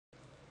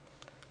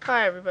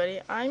Hi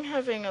everybody, I'm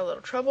having a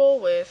little trouble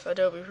with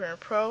Adobe Premiere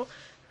Pro.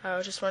 I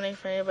was just wondering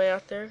if anybody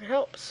out there could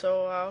help,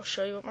 so I'll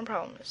show you what my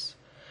problem is.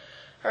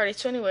 Alrighty,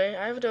 so anyway,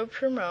 I have Adobe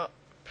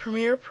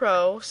Premiere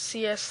Pro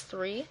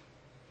CS3,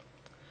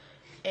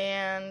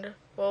 and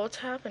what's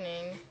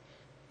happening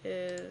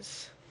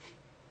is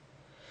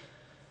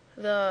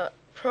the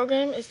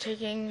program is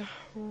taking a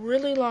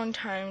really long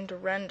time to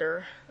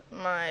render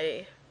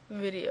my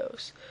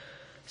videos.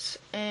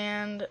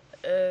 And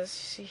as you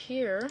see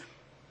here,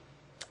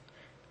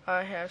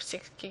 I have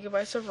 6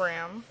 gigabytes of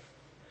RAM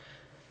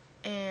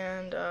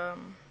and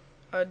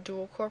a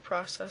dual core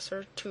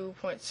processor,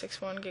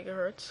 2.61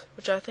 gigahertz,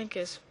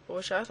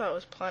 which I thought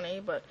was plenty,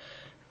 but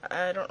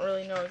I don't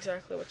really know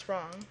exactly what's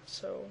wrong,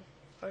 so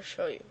I'll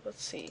show you.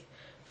 Let's see.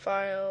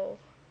 File,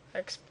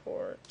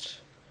 export.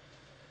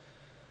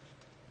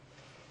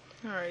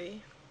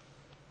 Alrighty.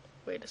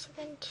 Wait a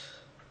second.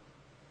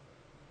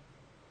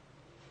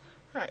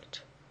 Alright.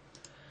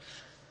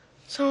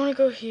 So I want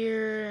to go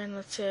here and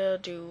let's say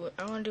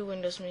I want to do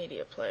Windows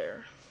Media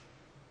Player.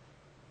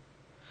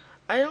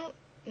 I don't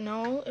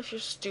know if you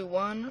just do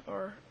 1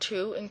 or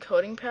 2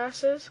 encoding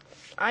passes.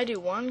 I do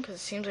 1 because it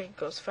seems like it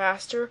goes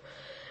faster.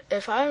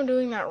 If I'm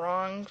doing that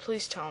wrong,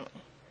 please tell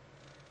me.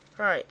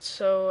 Alright,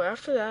 so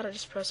after that I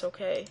just press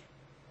OK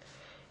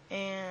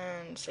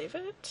and save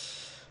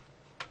it.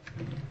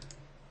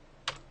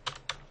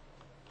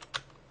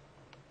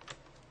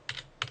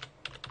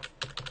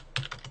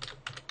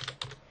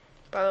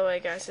 By the way,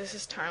 guys, this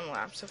is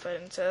time-lapse, if I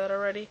didn't say that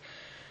already.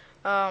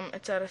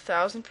 It's at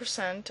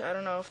 1000%. I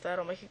don't know if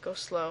that'll make it go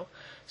slow.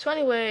 So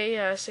anyway,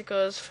 yes, it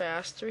goes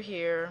fast through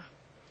here.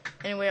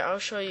 Anyway, I'll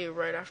show you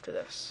right after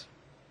this.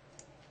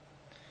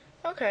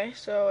 Okay,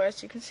 so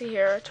as you can see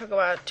here, it took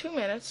about 2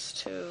 minutes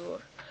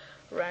to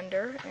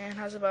render and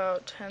has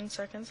about 10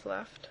 seconds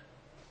left.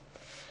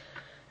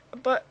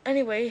 But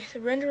anyway, the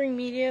rendering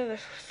media, the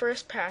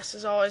first pass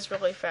is always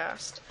really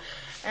fast.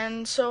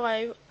 And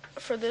so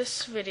for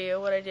this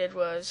video, what I did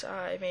was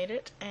I made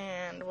it,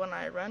 and when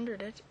I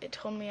rendered it, it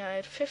told me I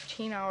had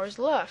 15 hours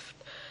left.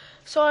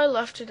 So I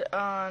left it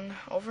on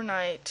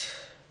overnight,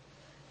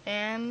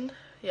 and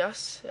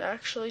yes, it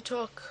actually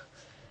took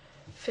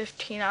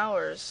 15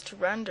 hours to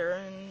render,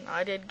 and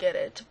I did get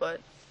it, but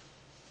it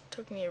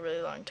took me a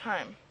really long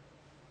time.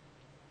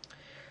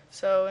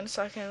 So in a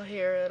second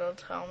here, it'll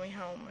tell me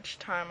how much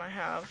time I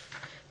have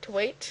to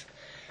wait,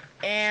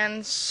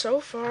 and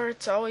so far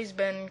it's always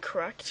been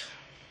correct.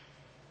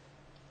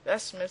 The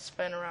estimate's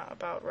been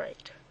about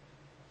right.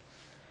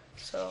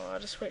 So I'll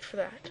just wait for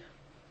that.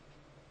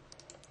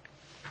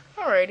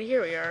 Alrighty,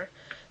 here we are.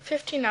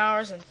 15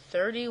 hours and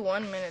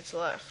 31 minutes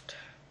left.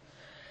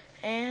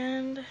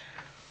 And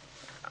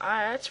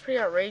that's pretty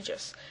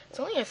outrageous. It's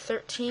only a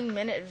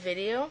 13-minute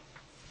video.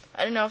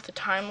 I don't know if the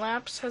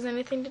time-lapse has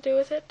anything to do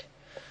with it,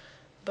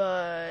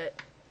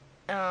 but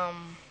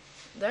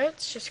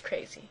that's just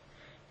crazy.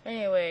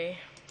 Anyway,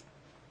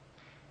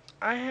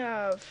 I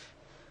have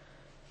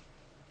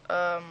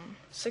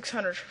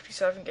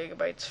 657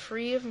 gigabytes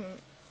free of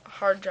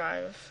hard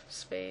drive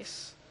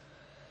space,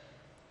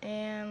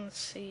 and let's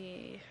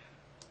see,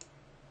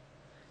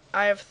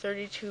 I have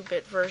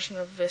 32-bit version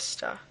of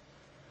Vista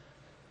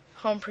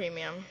Home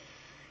Premium,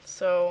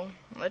 so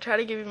I try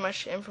to give you as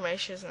much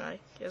information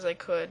as I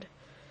could.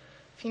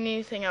 If you need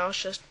anything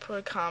else, just put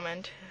a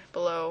comment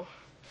below.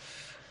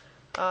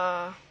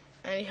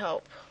 Any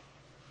help,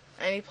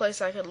 any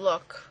place I could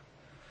look,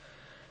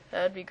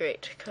 that'd be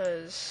great,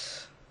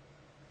 because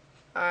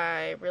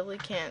I really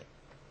can't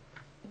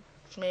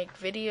make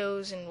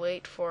videos and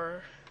wait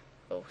for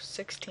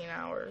 16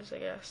 hours, I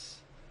guess.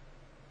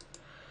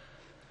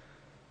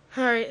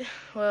 Alright,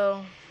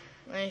 well,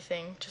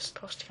 anything, just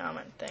post a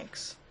comment.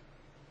 Thanks.